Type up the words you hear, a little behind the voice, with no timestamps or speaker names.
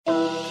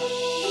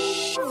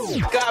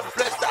God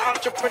bless the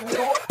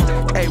entrepreneur.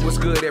 Hey, what's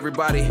good,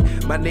 everybody?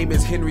 My name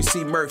is Henry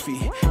C.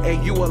 Murphy,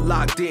 and you are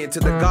locked in to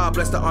the God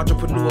Bless the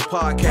Entrepreneur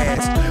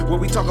podcast, where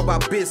we talk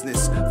about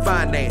business,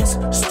 finance,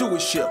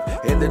 stewardship,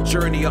 and the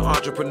journey of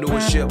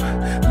entrepreneurship.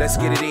 Let's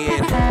get it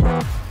in.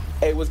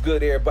 Hey, what's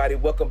good, everybody?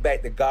 Welcome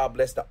back to God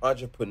Bless the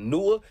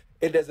Entrepreneur.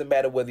 It doesn't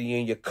matter whether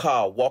you're in your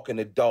car, walking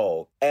the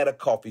dog, at a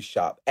coffee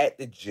shop, at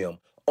the gym,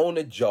 on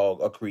a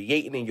jog, or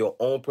creating in your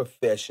own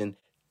profession.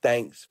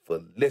 Thanks for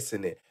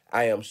listening.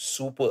 I am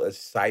super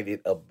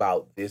excited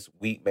about this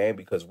week, man,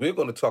 because we're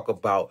going to talk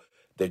about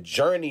the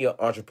journey of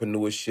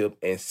entrepreneurship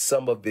and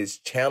some of its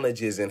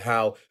challenges and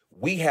how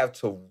we have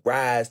to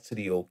rise to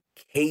the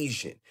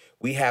occasion.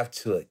 We have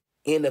to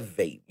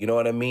innovate. You know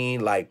what I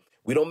mean? Like,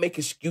 we don't make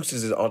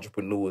excuses as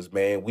entrepreneurs,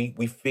 man.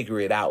 We figure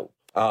it out.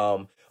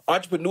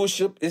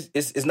 Entrepreneurship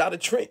is not a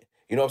trend.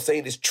 You know what I'm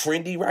saying? It's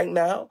trendy right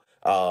now.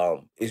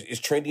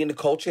 It's trendy in the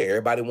culture.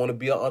 Everybody want to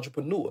be an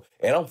entrepreneur.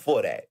 And I'm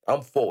for that.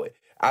 I'm for it.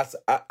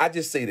 I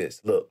just say this.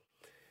 Look,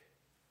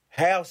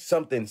 have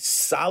something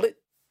solid,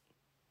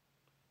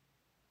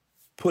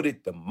 put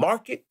it to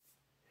market,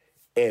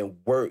 and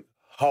work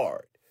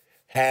hard.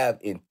 Have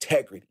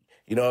integrity.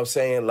 You know what I'm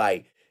saying?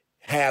 Like,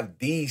 have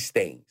these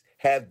things.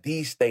 Have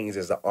these things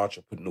as an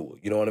entrepreneur.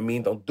 You know what I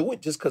mean? Don't do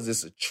it just because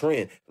it's a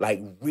trend.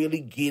 Like,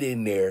 really get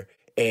in there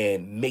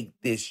and make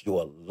this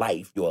your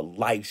life, your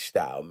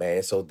lifestyle,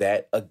 man. So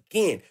that,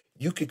 again,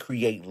 you can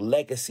create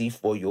legacy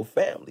for your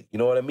family. You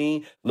know what I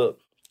mean? Look,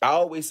 I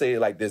always say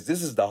it like this.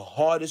 This is the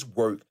hardest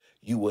work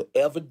you will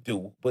ever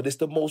do, but it's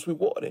the most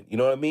rewarding. You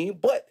know what I mean?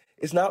 But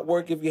it's not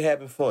work if you're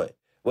having fun.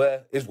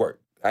 Well, it's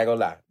work. I ain't gonna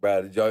lie,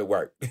 bro. The joy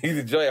work.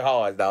 The joy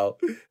hard, dog.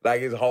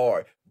 Like, it's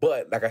hard.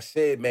 But like I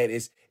said, man,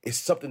 it's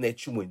something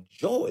that you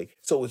enjoy.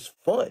 So it's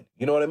fun.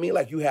 You know what I mean?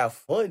 Like, you have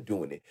fun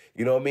doing it.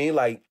 You know what I mean?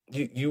 Like,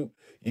 you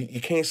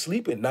can't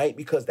sleep at night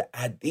because the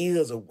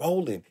ideas are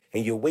rolling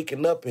and you're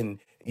waking up and,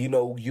 you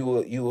know,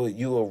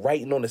 you are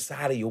writing on the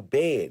side of your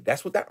bed.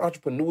 That's what that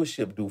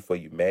entrepreneurship do for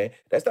you, man.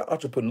 That's the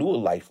entrepreneur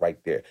life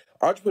right there.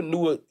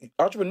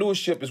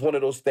 Entrepreneurship is one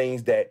of those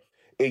things that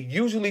it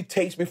usually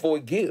takes before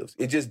it gives.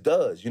 It just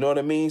does. You know what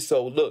I mean?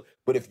 So look,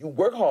 but if you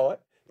work hard,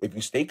 if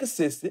you stay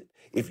consistent,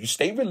 if you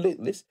stay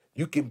relentless,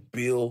 you can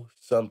build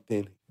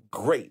something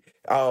great.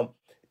 And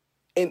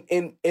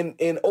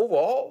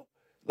overall,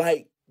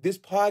 like, this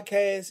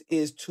podcast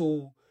is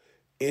to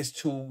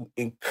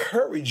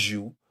encourage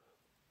you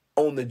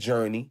on the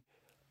journey,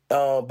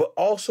 but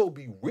also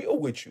be real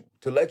with you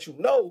to let you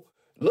know,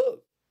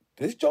 look,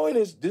 this joint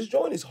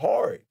is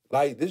hard.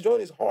 Like, this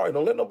joint is hard.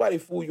 Don't let nobody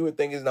fool you and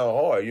think it's not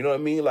hard. You know what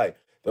I mean? Like,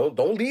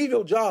 don't leave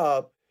your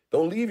job.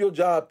 Don't leave your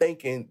job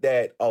thinking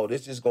that, oh,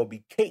 this is going to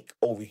be cake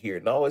over here.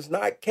 No, it's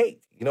not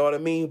cake. You know what I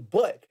mean?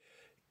 But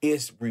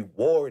it's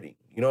rewarding.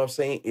 You know what I'm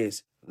saying?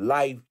 It's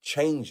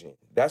life-changing.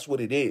 That's what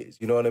it is.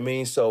 You know what I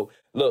mean? So,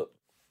 look,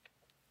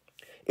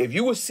 if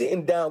you were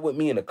sitting down with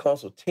me in a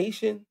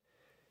consultation,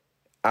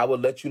 I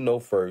would let you know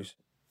first,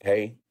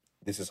 hey,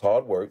 this is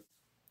hard work.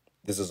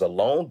 This is a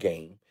long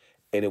game,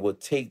 and it will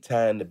take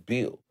time to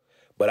build.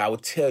 But I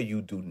would tell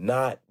you, do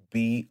not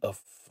be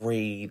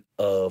afraid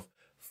of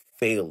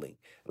failing.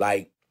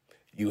 Like,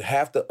 you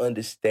have to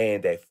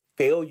understand that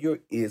failure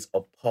is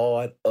a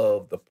part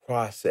of the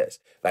process.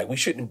 Like, we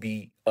shouldn't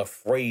be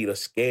afraid or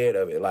scared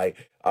of it.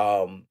 Like,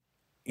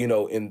 you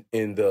know, in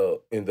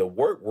the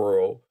work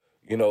world,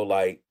 you know,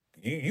 like,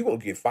 you gonna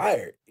get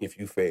fired if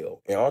you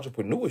fail. In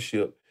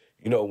entrepreneurship,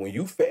 you know, when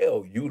you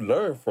fail, you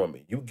learn from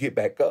it. You get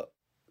back up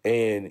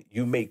and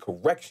you make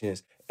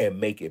corrections and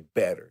make it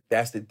better.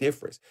 That's the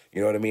difference.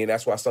 You know what I mean?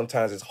 That's why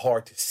sometimes it's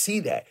hard to see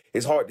that.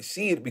 It's hard to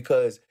see it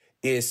because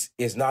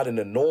it's not in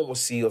the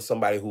normalcy of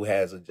somebody who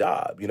has a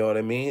job. You know what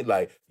I mean?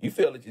 Like, you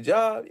fail at your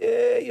job,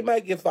 yeah, you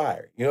might get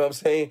fired. You know what I'm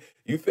saying?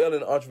 You fail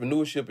in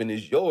entrepreneurship and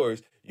it's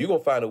yours, you're going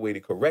to find a way to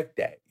correct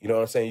that. You know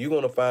what I'm saying? You're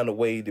going to find a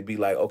way to be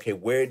like, okay,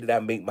 where did I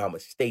make my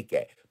mistake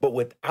at? But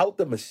without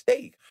the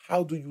mistake,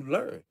 how do you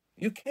learn?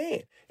 You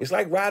can't. It's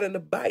like riding a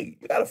bike.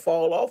 You got to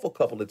fall off a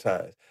couple of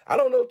times. I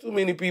don't know too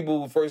many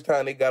people who first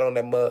time they got on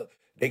that mud,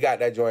 they got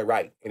that joint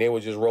right and they were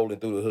just rolling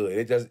through the hood.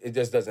 It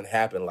just doesn't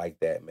happen like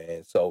that,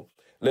 man. So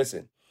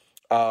listen,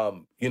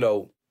 you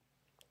know,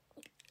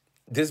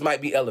 this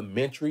might be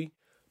elementary,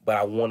 but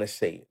I want to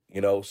say it,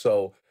 you know.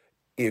 So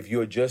if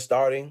you're just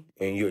starting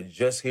and you're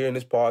just hearing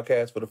this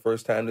podcast for the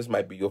first time, this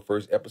might be your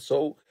first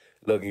episode.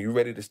 Look, are you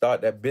ready to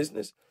start that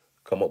business?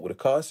 Come up with a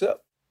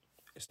concept,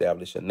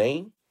 establish a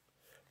name,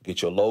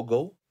 get your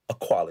logo, a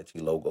quality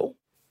logo.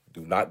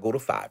 Do not go to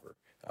Fiverr.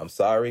 I'm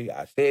sorry,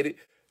 I said it.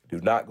 Do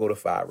not go to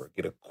Fiverr.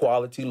 Get a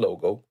quality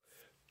logo,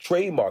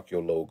 trademark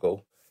your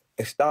logo,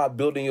 and start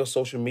building your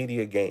social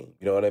media game.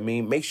 You know what I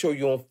mean? Make sure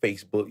you're on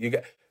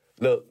Facebook.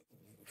 Look,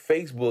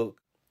 Facebook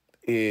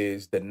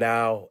is the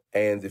now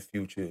and the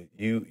future.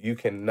 You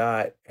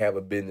cannot have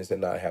a business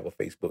and not have a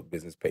Facebook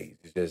business page.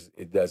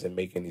 It doesn't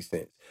make any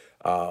sense.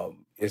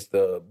 It's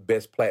the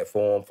best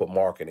platform for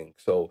marketing.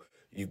 So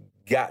you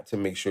got to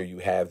make sure you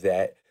have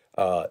that.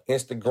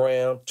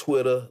 Instagram,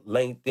 Twitter,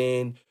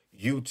 LinkedIn,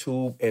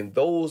 YouTube, and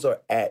those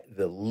are at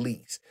the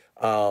least.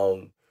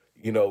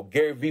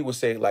 Gary Vee would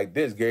say it like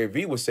this. Gary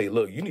Vee would say,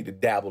 look, you need to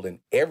dabble in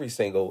every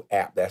single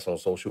app that's on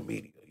social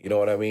media. You know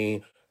what I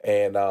mean?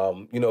 And,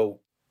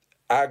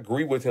 I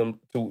agree with him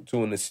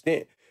to an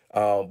extent,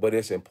 but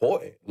it's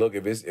important. Look,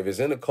 if it's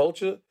in the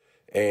culture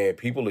and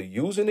people are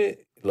using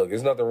it, look,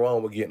 there's nothing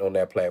wrong with getting on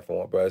that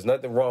platform, bro. There's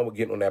nothing wrong with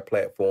getting on that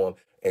platform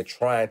and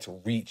trying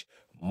to reach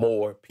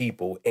more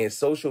people. And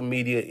social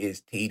media is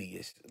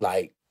tedious.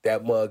 Like,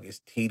 that mug is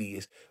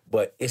tedious,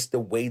 but it's the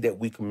way that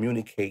we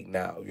communicate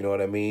now. You know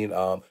what I mean?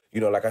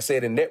 Like I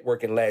said in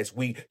networking last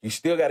week, you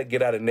still got to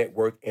get out of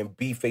network and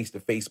be face to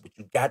face, but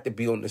you got to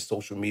be on the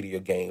social media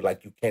game.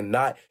 Like, you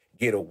cannot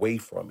get away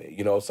from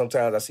it.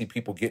 Sometimes I see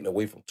people getting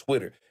away from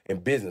Twitter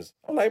and business.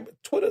 I'm like,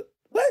 Twitter,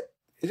 what?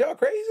 Is y'all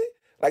crazy?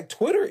 Like,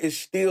 Twitter is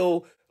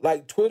still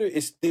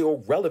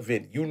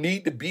relevant. You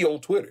need to be on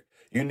Twitter.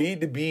 You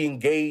need to be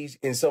engaged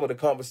in some of the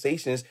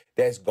conversations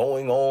that's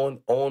going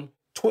on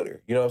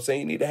Twitter. You know what I'm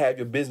saying? You need to have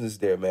your business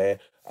there, man.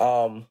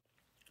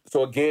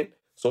 So again,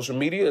 social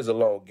media is a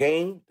long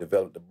game.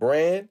 Develop the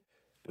brand,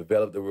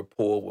 develop the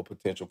rapport with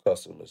potential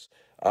customers.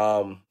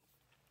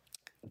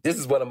 This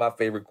is one of my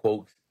favorite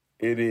quotes.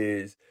 It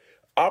is,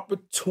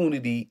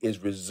 opportunity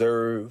is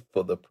reserved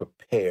for the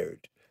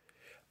prepared.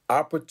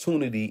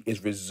 Opportunity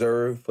is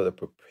reserved for the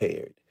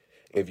prepared.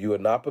 If you are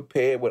not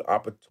prepared when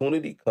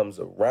opportunity comes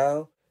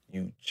around,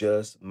 you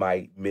just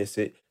might miss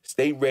it.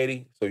 Stay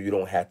ready so you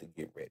don't have to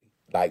get ready.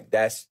 Like,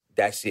 that's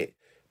it,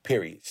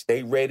 period.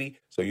 Stay ready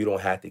so you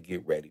don't have to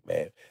get ready,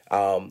 man.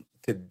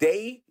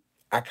 Today,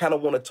 I kind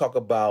of want to talk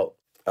about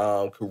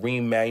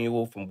Kareem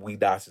Manuel from We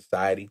Die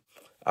Society.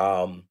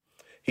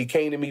 He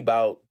came to me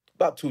about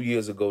 2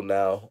 years ago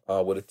now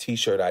with a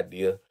T-shirt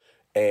idea.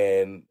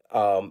 And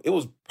it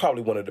was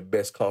probably one of the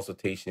best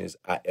consultations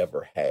I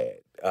ever had.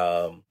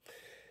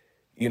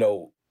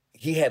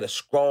 He had a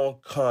strong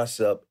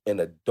concept and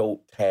a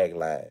dope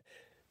tagline.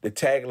 The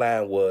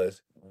tagline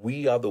was,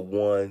 "We are the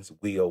ones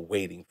we are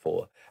waiting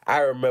for." I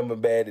remember,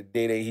 man, the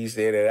day that he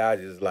said it, I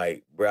just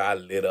like, bro, I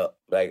lit up.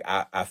 Like,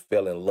 I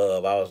fell in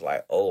love. I was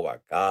like, oh my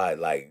God,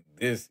 like,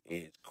 this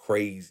is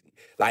crazy.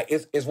 Like,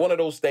 it's one of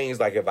those things,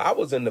 like, if I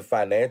was in the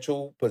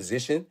financial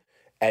position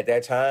at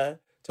that time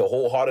to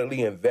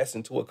wholeheartedly invest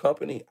into a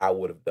company, I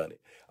would have done it.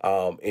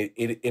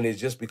 And it's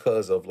just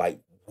because of,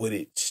 like, what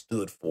it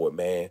stood for,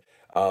 man.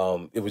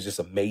 It was just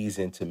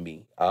amazing to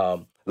me.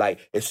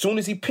 Like, as soon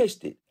as he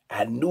pitched it,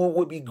 I knew it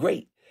would be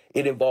great.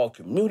 It involved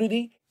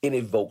community. It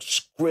invoked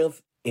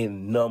strength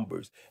in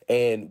numbers.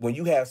 And when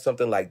you have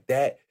something like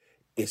that,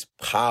 it's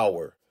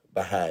power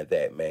behind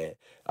that, man.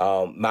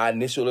 My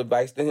initial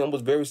advice to him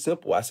was very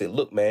simple. I said,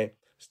 look, man,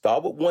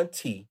 start with 1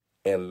 T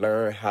and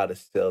learn how to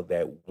sell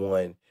that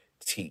 1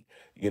 T.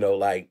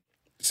 Like,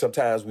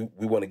 sometimes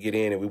we want to get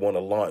in and we want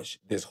to launch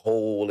this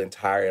whole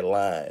entire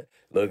line.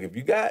 Look, if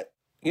you got,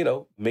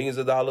 millions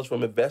of dollars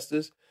from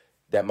investors,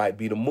 that might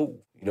be the move.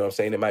 You know what I'm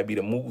saying? It might be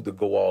the move to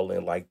go all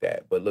in like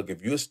that. But look,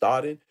 if you're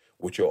starting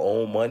with your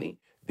own money,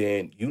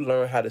 then you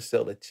learn how to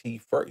sell a T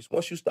first.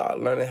 Once you start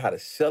learning how to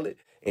sell it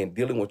and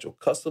dealing with your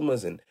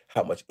customers and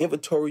how much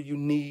inventory you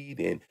need,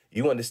 and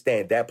you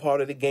understand that part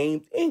of the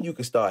game, and you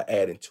can start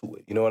adding to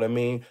it. You know what I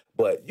mean?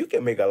 But you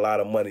can make a lot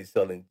of money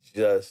selling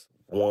just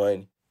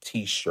 1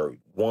 T-shirt,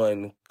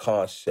 1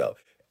 concept.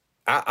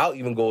 I'll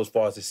even go as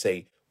far as to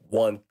say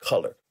 1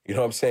 color. You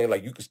know what I'm saying?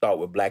 Like, you can start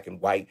with black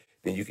and white,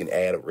 then you can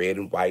add a red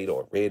and white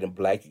or red and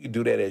black. You can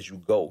do that as you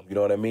go. You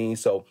know what I mean?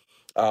 So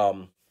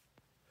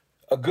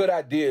a good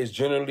idea is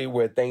generally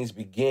where things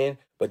begin,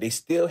 but they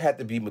still have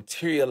to be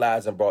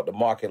materialized and brought to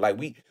market. Like,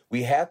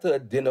 we have to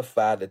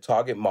identify the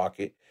target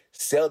market,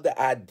 sell the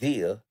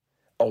idea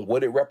on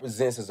what it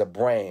represents as a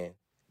brand,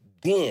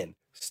 then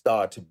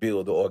start to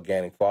build the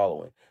organic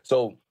following.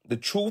 So the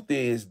truth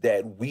is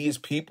that we as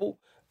people,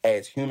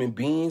 as human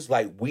beings,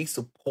 like, we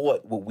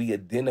support what we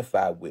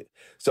identify with.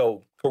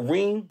 So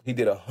Kareem, he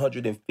did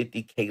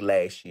 150K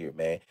last year,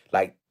 man.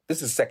 Like,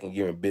 this is 2nd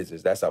year in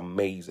business. That's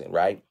amazing,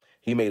 right?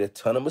 He made a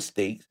ton of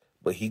mistakes,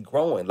 but he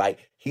growing.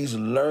 Like, he's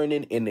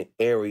learning in the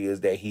areas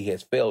that he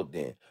has failed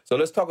in. So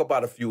let's talk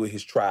about a few of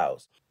his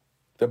trials.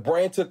 The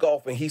brand took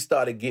off and he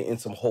started getting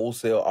some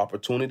wholesale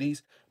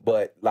opportunities,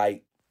 but,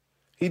 like,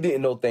 he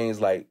didn't know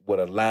things like what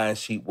a line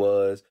sheet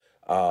was,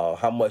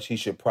 how much he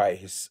should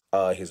price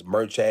his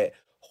merch at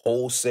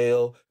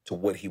wholesale to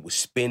what he was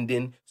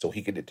spending so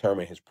he could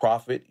determine his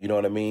profit. You know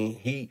what I mean?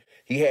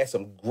 He had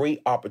some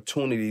great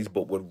opportunities,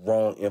 but with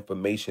wrong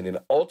information. And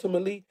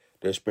ultimately,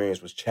 the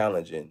experience was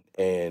challenging.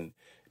 And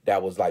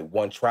that was like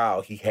one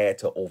trial he had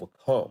to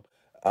overcome.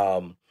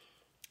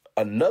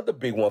 Another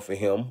big one for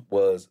him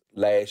was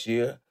last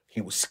year. He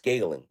was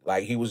scaling.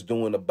 Like, he was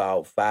doing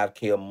about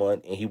 5K a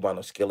month, and he wound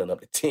up scaling up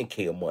to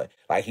 10K a month.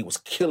 Like, he was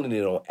killing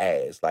it on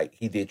ads. Like,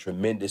 he did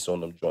tremendous on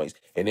them joints,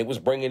 and it was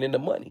bringing in the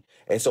money.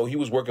 And so he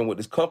was working with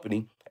this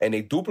company, and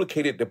they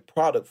duplicated the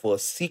product for a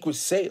secret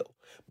sale,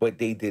 but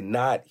they did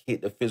not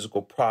hit the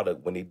physical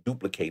product when they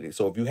duplicated.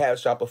 So if you have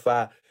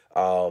Shopify,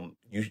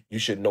 you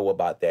should know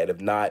about that.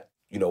 If not,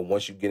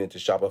 once you get into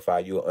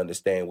Shopify, you'll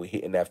understand what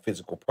hitting that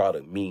physical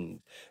product means.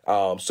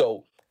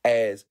 So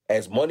as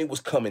money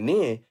was coming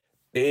in,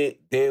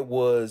 there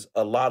was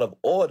a lot of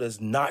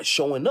orders not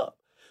showing up.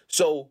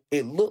 So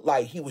it looked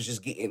like he was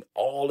just getting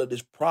all of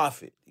this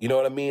profit. You know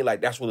what I mean? Like,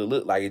 that's what it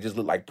looked like. It just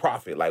looked like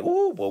profit. Like,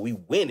 oh, boy, we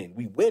winning.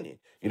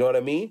 You know what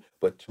I mean?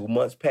 But 2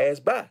 months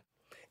passed by,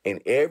 and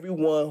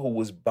everyone who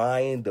was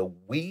buying the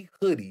We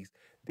hoodies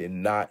did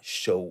not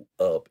show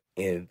up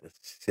in the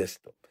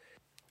system.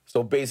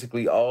 So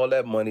basically, all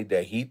that money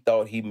that he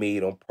thought he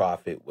made on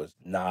profit was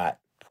not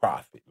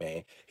profit,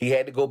 man. He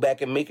had to go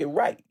back and make it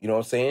right. You know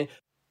what I'm saying?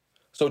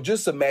 So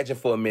just imagine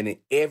for a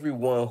minute,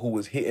 everyone who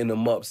was hitting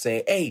him up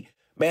saying, hey,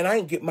 man, I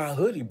ain't get my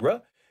hoodie,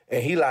 bruh.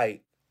 And he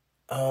like,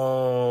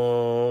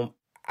 I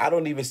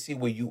don't even see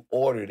where you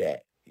ordered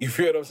at. You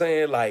feel what I'm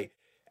saying? Like,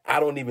 I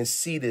don't even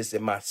see this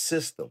in my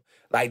system.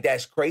 Like,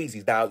 that's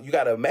crazy. Now, you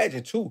got to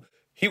imagine, too,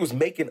 he was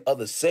making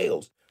other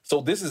sales.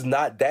 So this is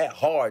not that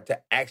hard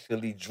to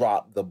actually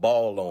drop the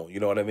ball on. You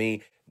know what I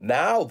mean?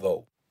 Now,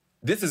 though,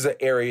 this is an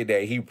area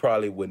that he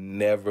probably would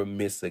never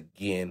miss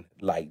again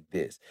like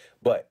this.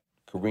 But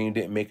Kareem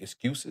didn't make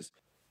excuses.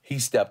 He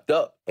stepped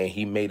up and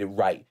he made it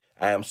right.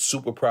 I am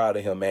super proud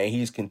of him, man.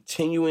 He's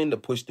continuing to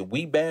push the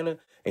We banner,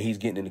 and he's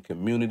getting in the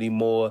community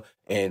more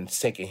and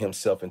sinking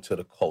himself into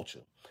the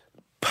culture.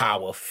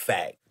 Power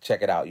fact.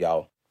 Check it out,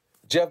 y'all.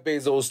 Jeff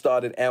Bezos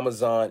started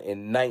Amazon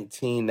in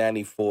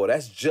 1994.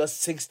 That's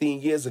just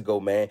 16 years ago,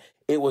 man.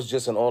 It was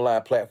just an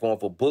online platform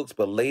for books,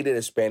 but later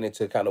expanded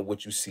to kind of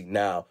what you see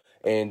now.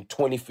 In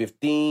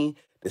 2015,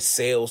 the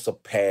sales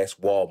surpassed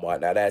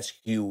Walmart. Now, that's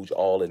huge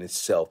all in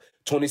itself.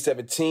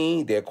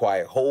 2017, they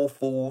acquired Whole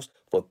Foods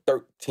for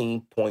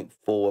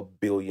 $13.4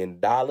 billion. In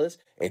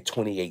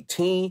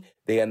 2018,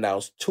 they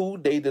announced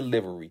 2-day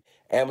delivery.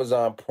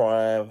 Amazon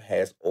Prime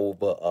has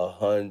over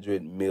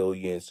 100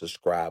 million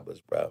subscribers,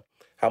 bro.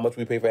 How much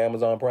we pay for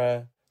Amazon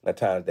Prime? Now,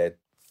 times that.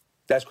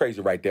 That's crazy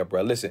right there,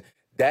 bro. Listen,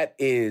 that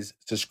is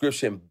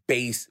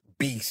subscription-based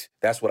beast.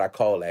 That's what I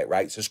call that,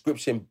 right?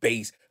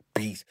 Subscription-based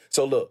beast.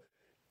 So, look,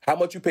 how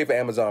much you pay for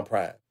Amazon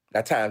Prime?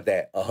 Now, times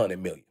that, 100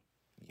 million.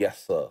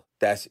 Yes, sir.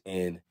 That's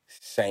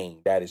insane.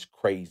 That is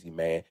crazy,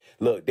 man.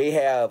 Look,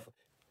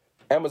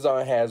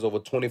 Amazon has over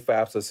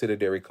 25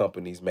 subsidiary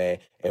companies, man.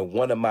 And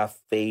one of my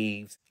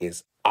faves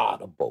is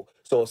Audible.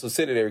 So a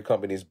subsidiary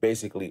company is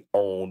basically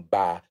owned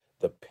by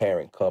the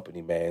parent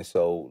company, man.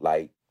 So,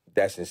 like,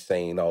 that's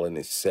insane all in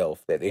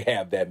itself that they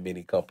have that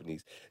many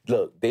companies.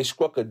 Look, they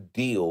struck a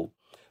deal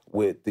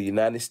with the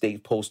United States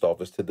Post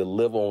Office to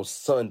deliver on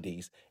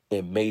Sundays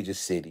in major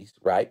cities,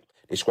 right?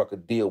 They struck a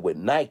deal with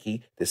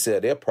Nike to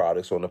sell their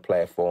products on the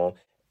platform,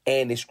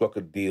 and they struck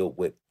a deal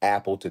with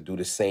Apple to do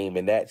the same,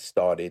 and that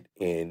started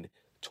in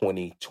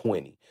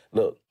 2020.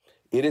 Look,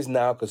 it is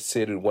now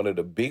considered one of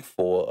the big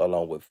four,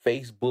 along with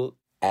Facebook,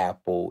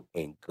 Apple,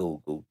 and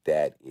Google.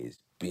 That is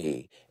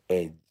big.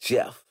 And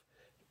Jeff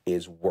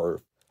is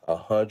worth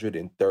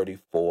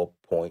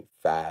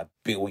 $134.5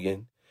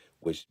 billion,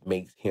 which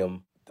makes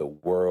him the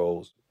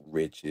world's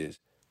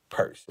richest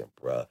person,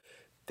 bruh.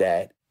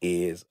 That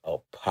is a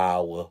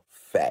power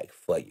fact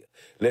for you.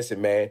 Listen,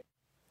 man,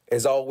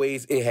 as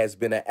always, it has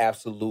been an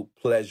absolute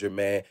pleasure,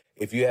 man.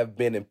 If you have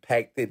been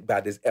impacted by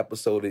this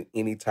episode in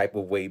any type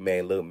of way,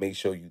 man, look, make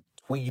sure you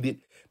tweet it.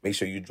 Make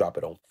sure you drop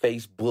it on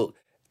Facebook,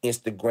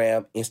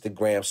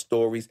 Instagram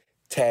stories.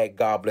 Tag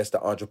God Bless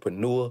the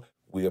Entrepreneur.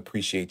 We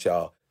appreciate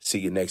y'all. See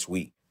you next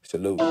week.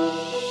 Salute. God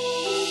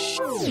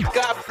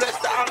bless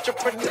the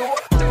entrepreneur.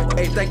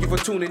 Hey, thank you for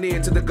tuning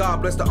in to the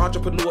God Bless the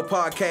Entrepreneur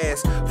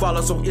podcast. Follow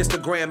us on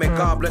Instagram at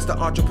God Bless the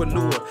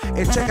Entrepreneur.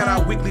 And check out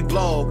our weekly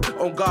blog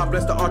on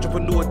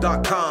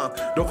GodBlessTheEntrepreneur.com.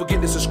 Don't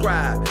forget to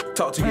subscribe.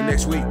 Talk to you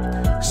next week.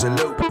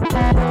 Salute.